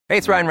Hey,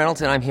 it's Ryan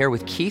Reynolds, and I'm here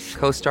with Keith,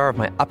 co-star of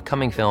my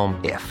upcoming film,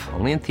 If,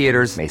 only in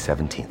theaters May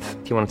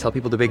 17th. Do you want to tell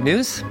people the big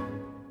news?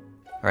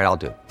 All right, I'll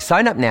do it.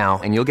 Sign up now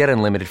and you'll get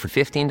unlimited for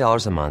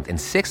 $15 a month and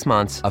 6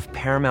 months of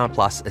Paramount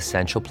Plus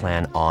Essential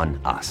Plan on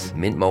us.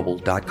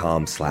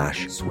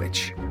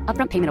 MintMobile.com/switch.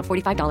 Upfront payment of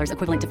 $45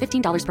 equivalent to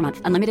 $15 per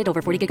month. Unlimited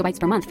over 40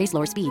 gigabytes per month. Face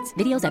lower speeds.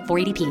 Videos at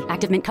 480p.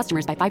 Active Mint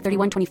customers by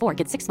 531.24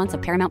 get 6 months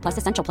of Paramount Plus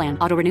Essential Plan.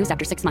 Auto renews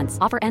after 6 months.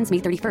 Offer ends May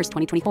 31st,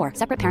 2024.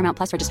 Separate Paramount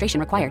Plus registration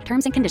required.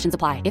 Terms and conditions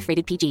apply if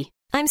rated PG.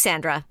 I'm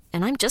Sandra,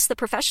 and I'm just the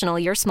professional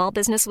your small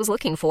business was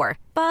looking for.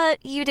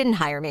 But you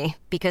didn't hire me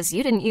because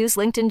you didn't use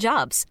LinkedIn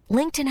Jobs.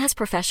 LinkedIn has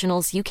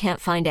professionals you can't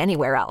find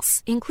anywhere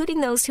else,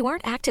 including those who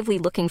aren't actively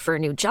looking for a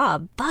new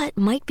job, but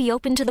might be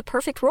open to the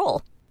perfect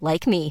role,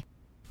 like me.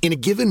 In a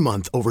given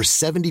month, over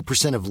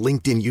 70% of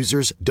LinkedIn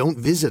users don't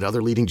visit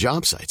other leading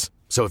job sites.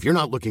 So if you're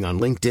not looking on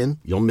LinkedIn,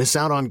 you'll miss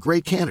out on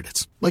great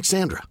candidates like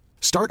Sandra.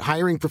 Start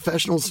hiring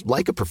professionals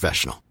like a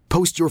professional.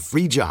 Post your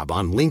free job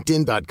on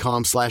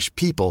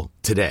linkedin.com/people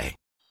today.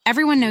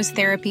 Everyone knows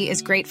therapy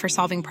is great for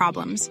solving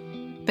problems,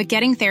 but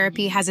getting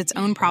therapy has its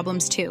own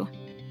problems too,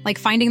 like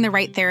finding the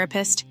right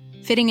therapist,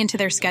 fitting into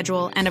their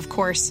schedule, and of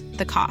course,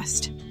 the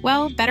cost.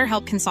 Well,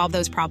 BetterHelp can solve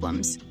those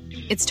problems.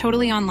 It's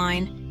totally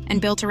online and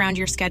built around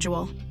your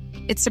schedule.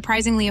 It's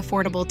surprisingly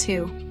affordable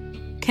too.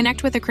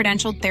 Connect with a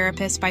credentialed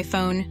therapist by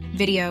phone,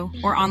 video,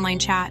 or online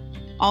chat,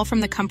 all from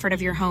the comfort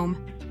of your home.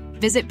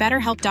 Visit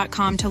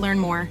BetterHelp.com to learn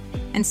more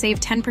and save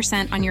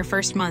 10% on your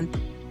first month.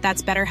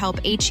 That's BetterHelp,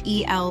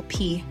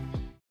 H-E-L-P.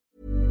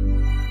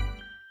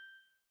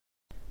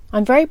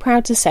 I'm very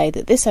proud to say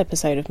that this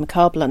episode of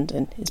Macabre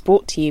London is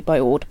brought to you by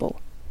Audible.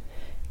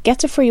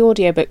 Get a free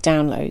audiobook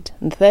download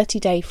and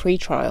 30-day free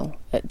trial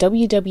at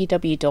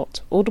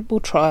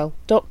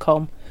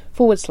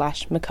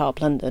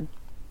www.audibletrial.com/Macabre London.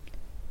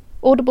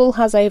 Audible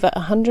has over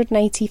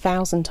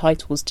 180,000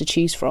 titles to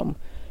choose from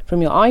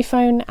your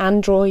iPhone,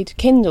 Android,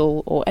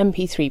 Kindle or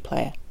MP3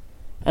 player,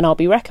 and I'll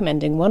be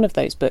recommending one of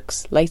those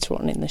books later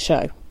on in the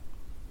show.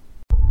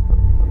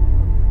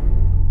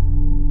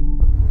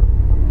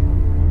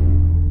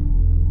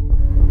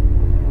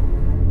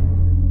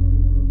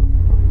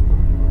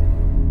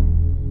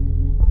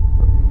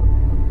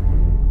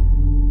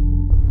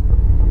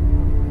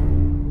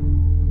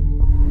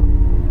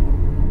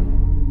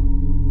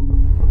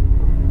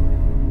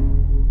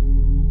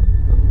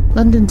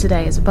 London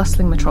today is a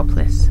bustling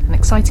metropolis, an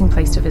exciting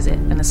place to visit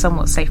and a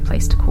somewhat safe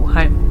place to call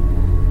home.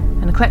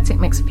 An eclectic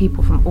mix of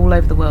people from all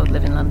over the world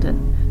live in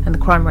London, and the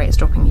crime rate is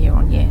dropping year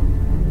on year.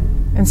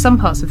 In some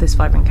parts of this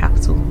vibrant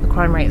capital, the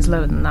crime rate is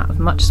lower than that of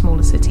much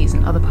smaller cities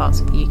in other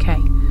parts of the UK.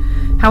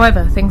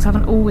 However, things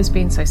haven't always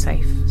been so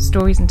safe.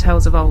 Stories and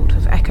tales of old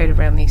have echoed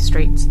around these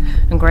streets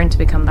and grown to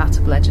become that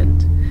of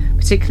legend,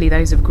 particularly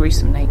those of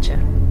gruesome nature.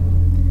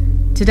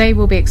 Today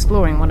we'll be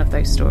exploring one of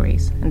those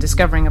stories and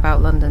discovering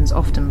about London's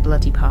often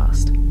bloody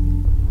past.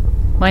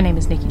 My name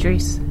is Nikki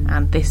Druce,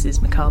 and this is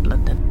Macabre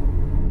London.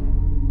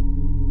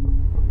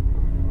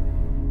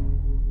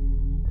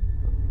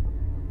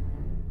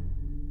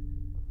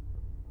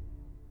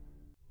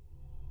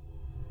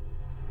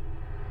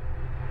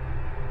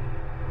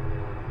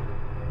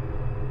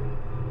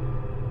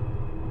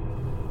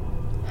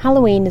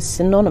 Halloween is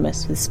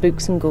synonymous with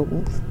spooks and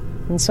ghouls,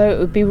 and so it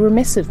would be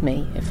remiss of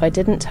me if I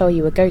didn't tell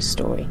you a ghost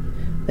story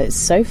that is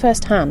so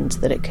first-hand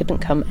that it couldn't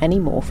come any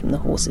more from the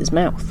horse's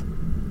mouth.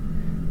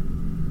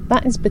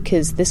 That is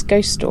because this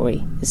ghost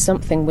story is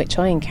something which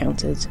I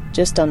encountered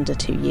just under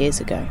 2 years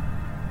ago.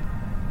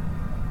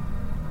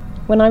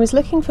 When I was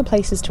looking for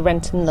places to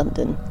rent in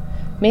London,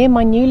 me and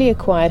my newly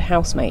acquired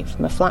housemate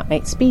from a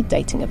flatmate speed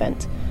dating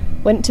event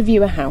went to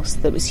view a house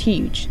that was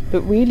huge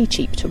but really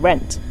cheap to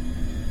rent.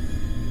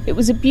 It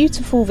was a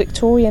beautiful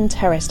Victorian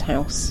terraced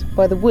house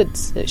by the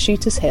woods at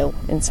Shooters Hill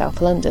in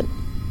South London,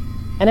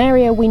 an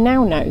area we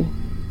now know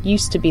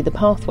used to be the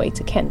pathway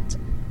to Kent,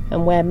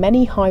 and where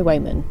many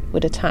highwaymen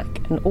would attack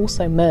and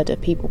also murder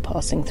people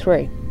passing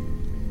through.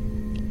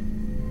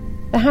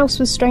 The house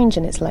was strange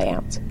in its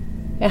layout.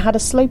 It had a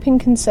sloping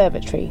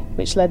conservatory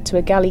which led to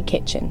a galley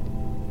kitchen,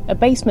 a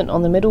basement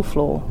on the middle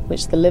floor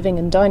which the living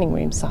and dining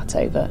room sat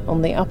over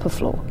on the upper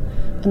floor,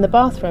 and the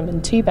bathroom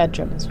and 2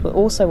 bedrooms were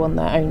also on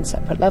their own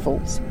separate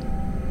levels.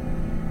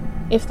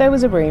 If there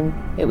was a room,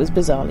 it was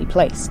bizarrely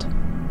placed.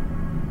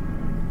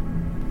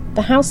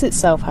 The house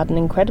itself had an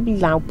incredibly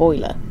loud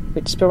boiler,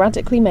 which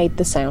sporadically made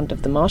the sound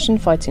of the Martian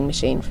fighting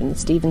machine from the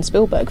Steven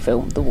Spielberg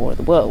film The War of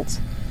the Worlds,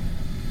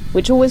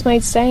 which always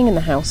made staying in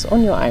the house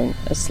on your own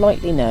a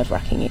slightly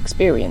nerve-wracking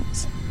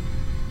experience.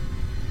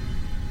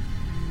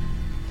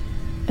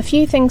 A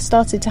few things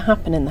started to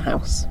happen in the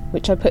house,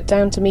 which I put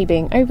down to me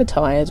being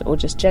overtired or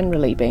just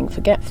generally being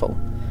forgetful.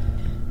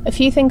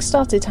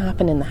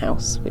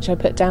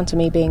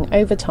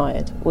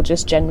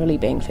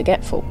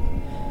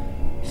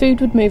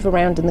 Food would move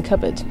around in the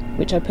cupboard,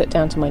 which I put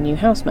down to my new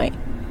housemate,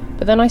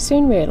 but then I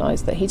soon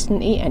realised that he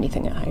didn't eat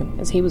anything at home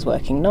as he was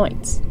working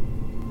nights,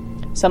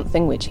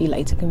 something which he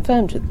later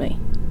confirmed with me.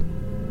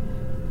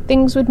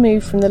 Things would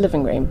move from the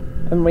living room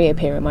and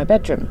reappear in my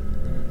bedroom,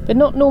 but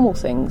not normal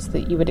things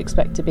that you would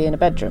expect to be in a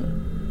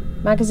bedroom.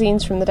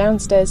 magazines from the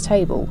downstairs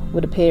table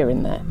would appear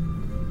in there.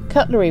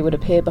 Cutlery would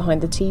appear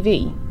behind the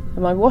TV,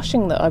 and my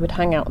washing that I would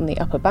hang out on the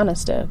upper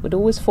banister would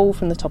always fall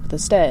from the top of the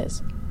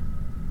stairs.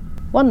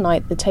 One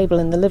night, the table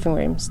in the living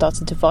room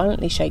started to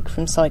violently shake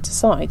from side to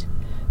side,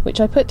 which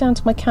I put down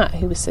to my cat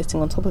who was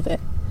sitting on top of it,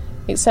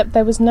 except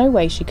there was no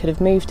way she could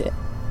have moved it,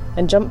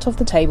 and jumped off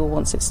the table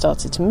once it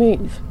started to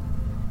move.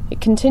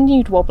 It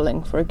continued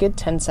wobbling for a good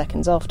 10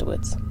 seconds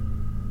afterwards.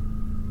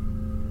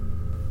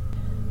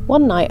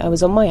 One night I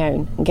was on my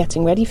own and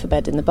getting ready for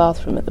bed in the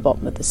bathroom at the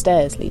bottom of the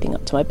stairs leading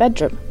up to my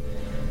bedroom.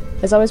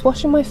 As I was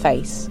washing my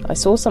face, I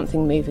saw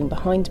something moving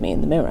behind me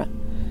in the mirror,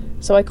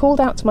 so I called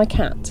out to my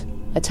cat.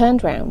 I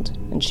turned round,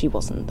 and she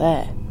wasn't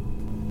there.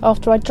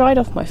 After I'd dried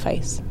off my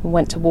face and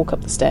went to walk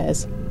up the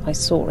stairs, I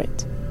saw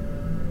it.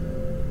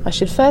 I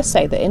should first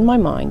say that in my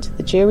mind,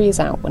 the jury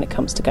is out when it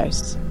comes to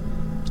ghosts,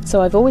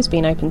 so I've always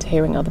been open to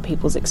hearing other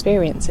people's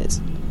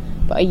experiences,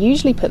 but I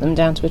usually put them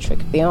down to a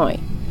trick of the eye,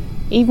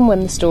 even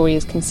when the story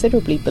is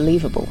considerably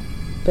believable.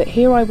 But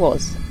here I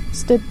was,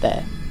 stood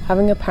there,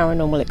 having a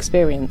paranormal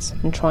experience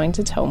and trying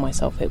to tell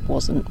myself it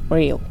wasn't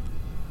real.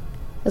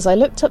 As I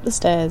looked up the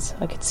stairs,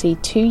 I could see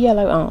 2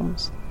 yellow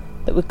arms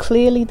that were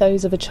clearly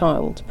those of a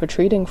child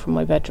protruding from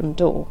my bedroom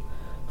door,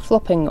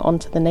 flopping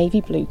onto the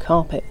navy blue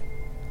carpet.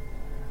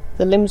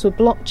 The limbs were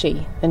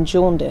blotchy and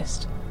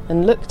jaundiced,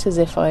 and looked as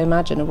if I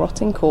imagine a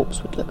rotting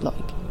corpse would look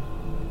like.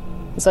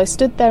 As I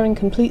stood there in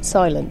complete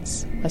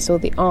silence, I saw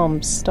the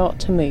arms start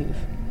to move,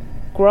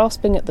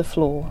 grasping at the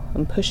floor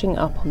and pushing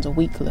up onto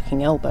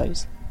weak-looking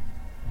elbows.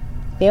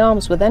 The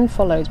arms were then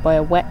followed by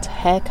a wet,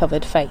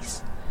 hair-covered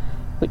face,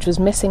 which was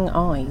missing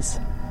eyes.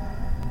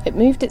 It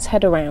moved its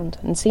head around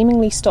and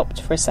seemingly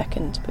stopped for a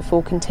second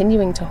before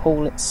continuing to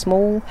haul its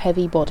small,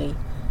 heavy body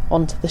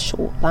onto the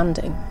short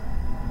landing.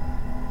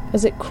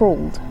 As it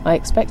crawled, I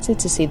expected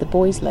to see the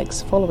boy's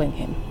legs following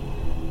him,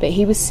 but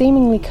he was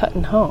seemingly cut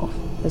in half,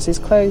 as his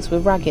clothes were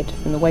ragged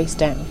from the waist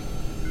down.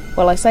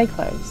 Well, I say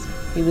clothes,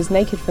 he was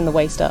naked from the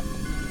waist up,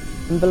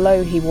 and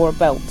below he wore a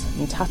belt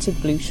and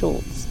tattered blue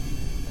shorts,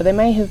 for they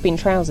may have been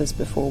trousers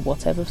before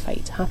whatever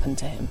fate happened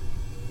to him.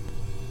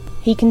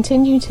 He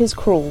continued his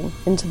crawl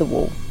into the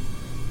wall,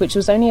 which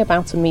was only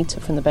about a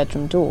metre from the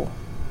bedroom door,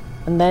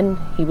 and then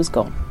he was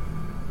gone.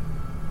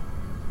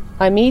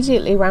 I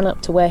immediately ran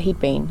up to where he'd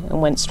been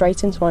and went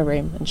straight into my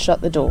room and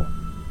shut the door.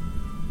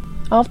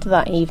 After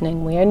that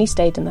evening, we only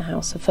stayed in the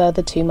house a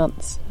further 2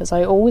 months, as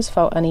I always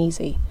felt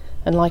uneasy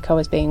and like I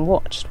was being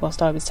watched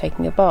whilst I was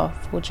taking a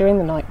bath or during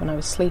the night when I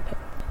was sleeping,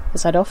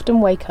 as I'd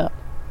often wake up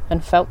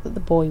and felt that the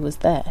boy was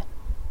there.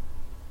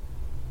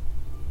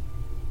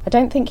 I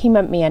don't think he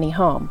meant me any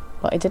harm,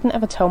 but I didn't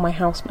ever tell my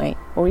housemate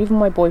or even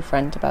my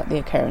boyfriend about the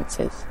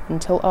occurrences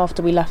until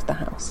after we left the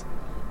house,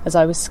 as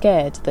I was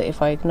scared that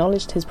if I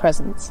acknowledged his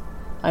presence,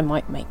 I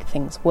might make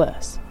things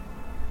worse.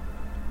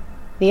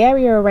 The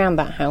area around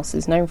that house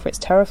is known for its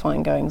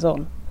terrifying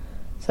goings-on,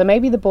 so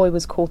maybe the boy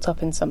was caught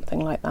up in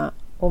something like that,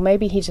 or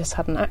maybe he just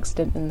had an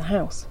accident in the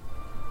house.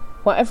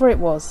 Whatever it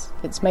was,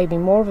 it's made me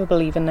more of a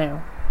believer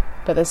now,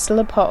 but there's still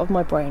a part of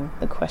my brain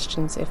that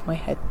questions if my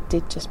head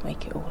did just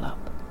make it all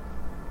up.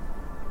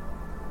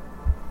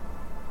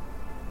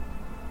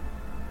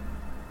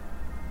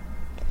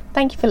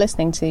 Thank you for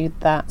listening to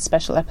that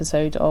special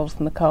episode of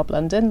Macabre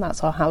London.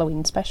 That's our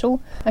Halloween special.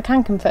 I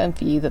can confirm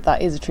for you that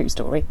that is a true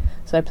story,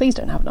 so please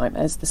don't have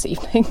nightmares this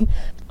evening.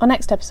 Our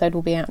next episode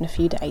will be out in a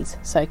few days,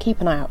 so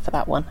keep an eye out for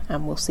that one,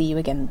 and we'll see you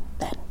again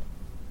then.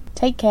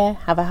 Take care,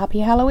 have a happy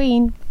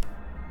Halloween!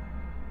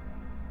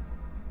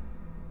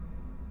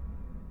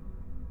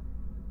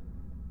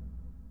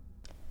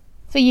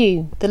 For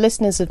you, the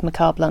listeners of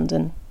Macabre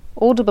London,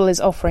 Audible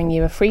is offering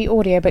you a free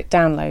audiobook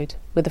download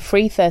with a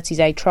free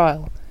 30-day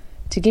trial,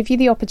 to give you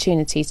the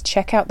opportunity to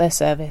check out their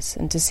service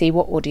and to see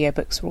what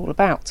audiobooks are all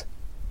about.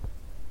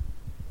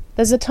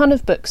 There's a ton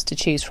of books to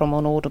choose from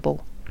on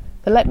Audible,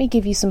 but let me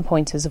give you some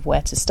pointers of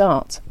where to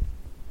start.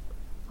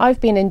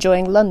 I've been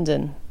enjoying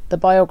London, the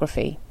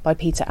biography by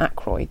Peter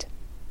Ackroyd.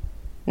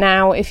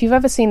 Now, if you've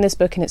ever seen this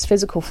book in its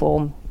physical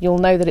form, you'll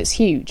know that it's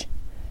huge.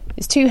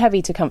 It's too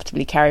heavy to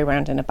comfortably carry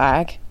around in a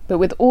bag, but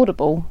with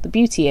Audible, the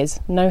beauty is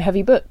no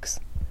heavy books.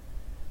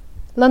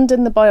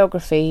 London, the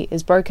biography,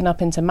 is broken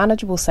up into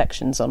manageable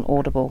sections on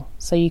Audible,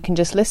 so you can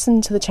just listen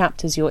to the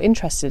chapters you're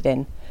interested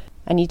in,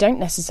 and you don't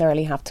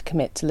necessarily have to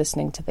commit to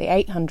listening to the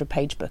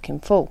 800-page book in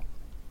full.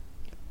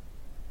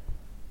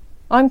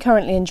 I'm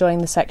currently enjoying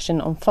the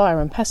section on Fire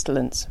and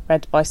Pestilence,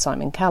 read by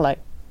Simon Callow,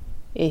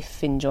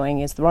 if enjoying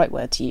is the right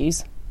word to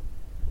use.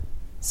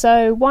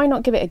 So why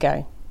not give it a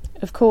go?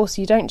 Of course,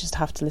 you don't just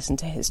have to listen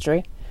to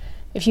history.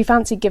 If you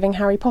fancy giving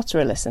Harry Potter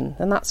a listen,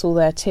 then that's all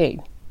there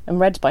too, and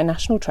read by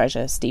national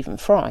treasure Stephen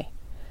Fry.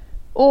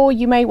 Or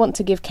you may want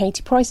to give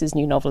Katie Price's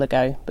new novel a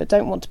go, but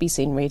don't want to be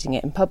seen reading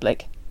it in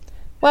public.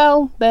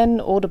 Well,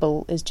 then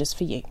Audible is just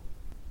for you.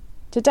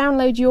 To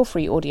download your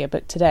free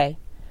audiobook today,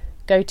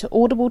 go to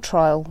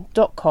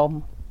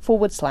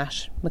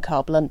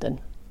audibletrial.com/Macabre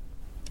London.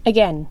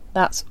 Again,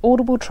 that's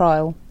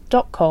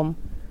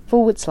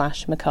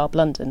audibletrial.com/Macabre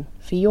London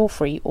for your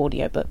free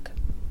audiobook.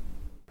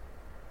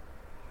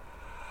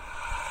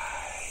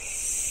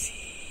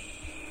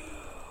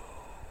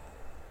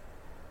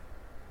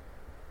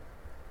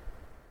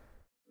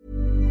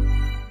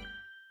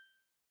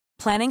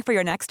 Planning for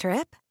your next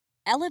trip?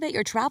 Elevate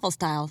your travel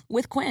style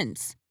with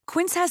Quince.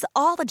 Quince has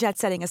all the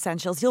jet-setting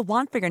essentials you'll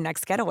want for your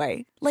next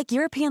getaway, like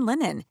European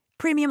linen,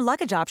 premium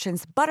luggage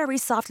options, buttery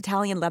soft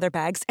Italian leather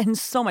bags, and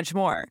so much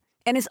more.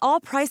 And is all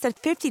priced at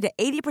 50 to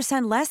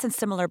 80% less than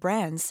similar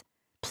brands.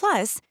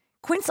 Plus,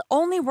 Quince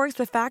only works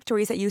with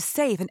factories that use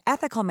safe and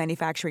ethical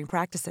manufacturing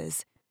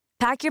practices.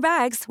 Pack your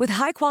bags with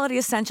high-quality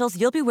essentials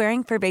you'll be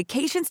wearing for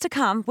vacations to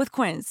come with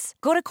Quince.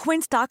 Go to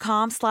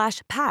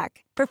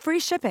quince.com/pack for free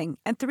shipping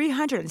and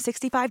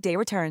 365-day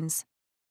returns.